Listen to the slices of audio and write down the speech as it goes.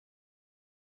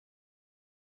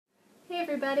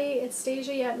everybody, it's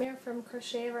Deja Yetmir from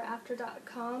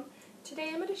CrochetEverAfter.com. Today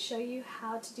I'm going to show you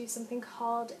how to do something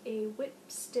called a whip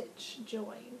stitch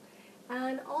join.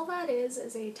 And all that is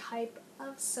a type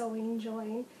of sewing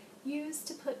join used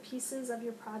to put pieces of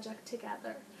your project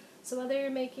together. So whether you're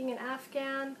making an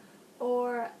afghan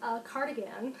or a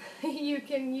cardigan, you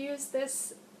can use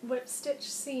this whip stitch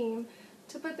seam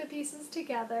to put the pieces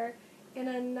together in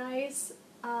a nice,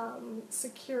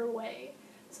 secure way.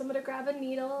 So I'm going to grab a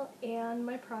needle and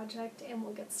my project and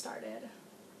we'll get started.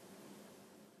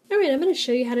 Alright, I'm going to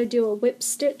show you how to do a whip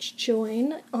stitch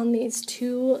join on these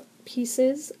two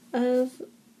pieces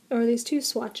these two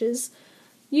swatches.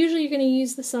 Usually you're going to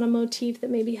use this on a motif that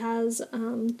maybe has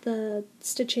the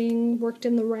stitching worked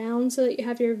in the round so that you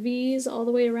have your V's all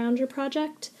the way around your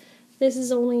project. This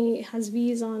has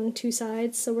V's on two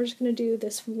sides, so we're just going to do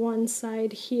this one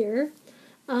side here.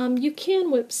 You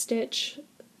can whip stitch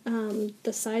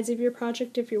the sides of your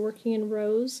project if you're working in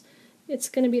rows. It's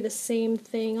going to be the same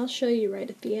thing. I'll show you right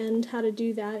at the end how to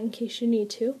do that in case you need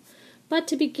to. But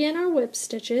to begin our whip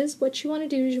stitches, what you want to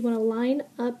do is you want to line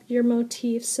up your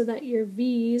motifs so that your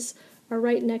V's are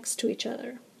right next to each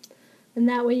other. And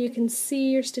that way you can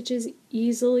see your stitches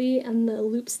easily and the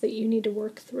loops that you need to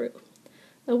work through.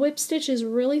 A whip stitch is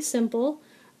really simple.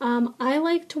 I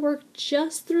like to work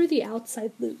just through the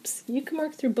outside loops. You can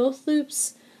work through both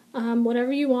loops,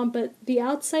 whatever you want, but the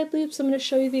outside loops, I'm going to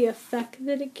show you the effect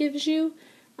that it gives you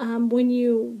when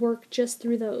you work just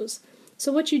through those.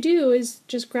 So what you do is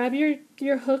just grab your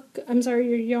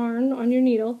yarn on your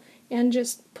needle and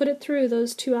just put it through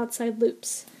those two outside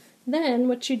loops. Then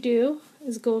what you do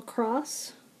is go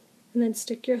across and then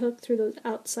stick your hook through those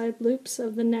outside loops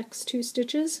of the next two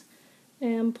stitches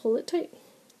and pull it tight.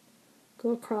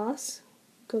 Go across,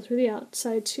 go through the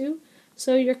outside two.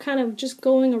 So you're kind of just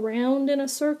going around in a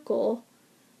circle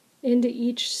into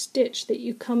each stitch that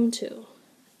you come to.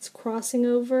 It's crossing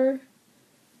over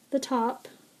the top,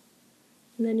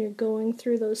 and then you're going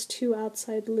through those two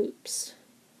outside loops.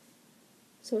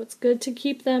 So it's good to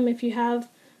keep them if you have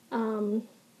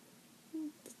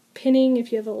pinning,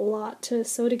 if you have a lot to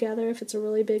sew together, if it's a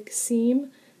really big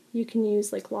seam, you can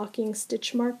use like locking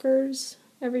stitch markers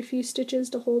every few stitches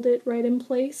to hold it right in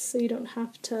place so you don't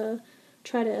have to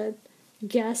try to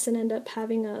guess and end up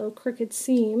having a crooked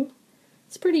seam.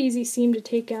 It's a pretty easy seam to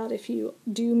take out if you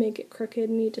do make it crooked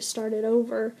and need to start it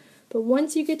over. But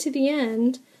once you get to the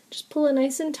end, just pull it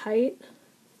nice and tight.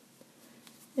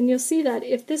 And you'll see that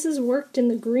if this is worked in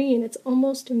the green, it's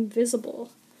almost invisible.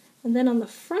 And then on the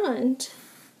front,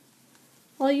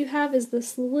 all you have is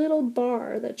this little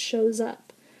bar that shows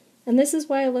up. And this is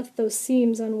why I left those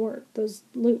seams unworked, those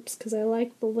loops, because I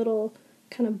like the little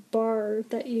kind of bar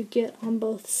that you get on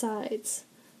both sides.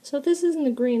 So if this is in the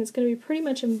green, it's going to be pretty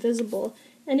much invisible,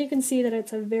 and you can see that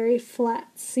it's a very flat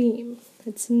seam.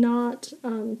 It's not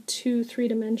too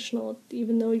three-dimensional.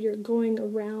 Even though you're going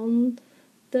around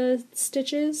the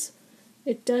stitches,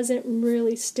 it doesn't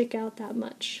really stick out that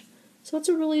much. So it's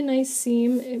a really nice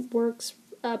seam. It works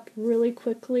up really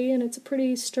quickly, and it's a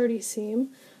pretty sturdy seam.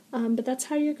 But that's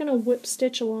how you're going to whip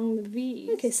stitch along the V's.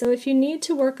 Okay, so if you need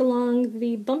to work along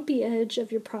the bumpy edge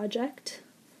of your project,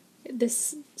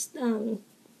 this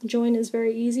join is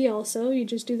very easy also. You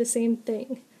just do the same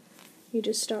thing. You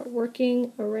just start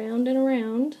working around and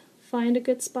around, find a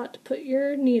good spot to put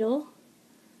your needle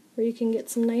where you can get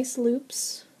some nice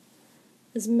loops,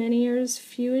 as many or as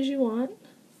few as you want.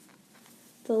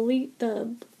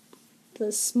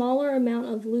 The smaller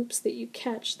amount of loops that you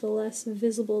catch, the less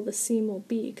visible the seam will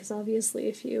be, because obviously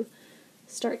if you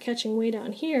start catching way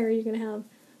down here, you're going to have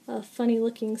a funny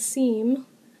looking seam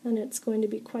and it's going to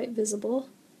be quite visible.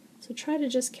 So try to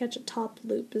just catch a top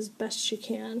loop as best you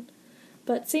can.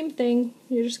 But same thing,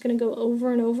 you're just going to go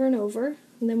over and over and over,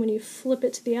 and then when you flip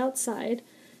it to the outside,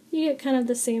 you get kind of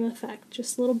the same effect,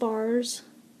 just little bars.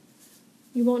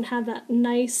 You won't have that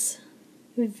nice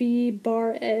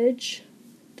V-bar edge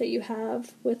that you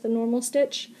have with a normal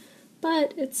stitch,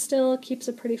 but it still keeps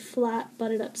a pretty flat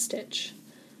butted up stitch.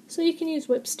 So you can use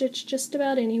whip stitch just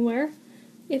about anywhere.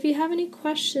 If you have any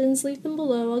questions, leave them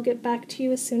below. I'll get back to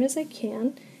you as soon as I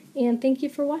can, and thank you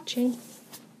for watching.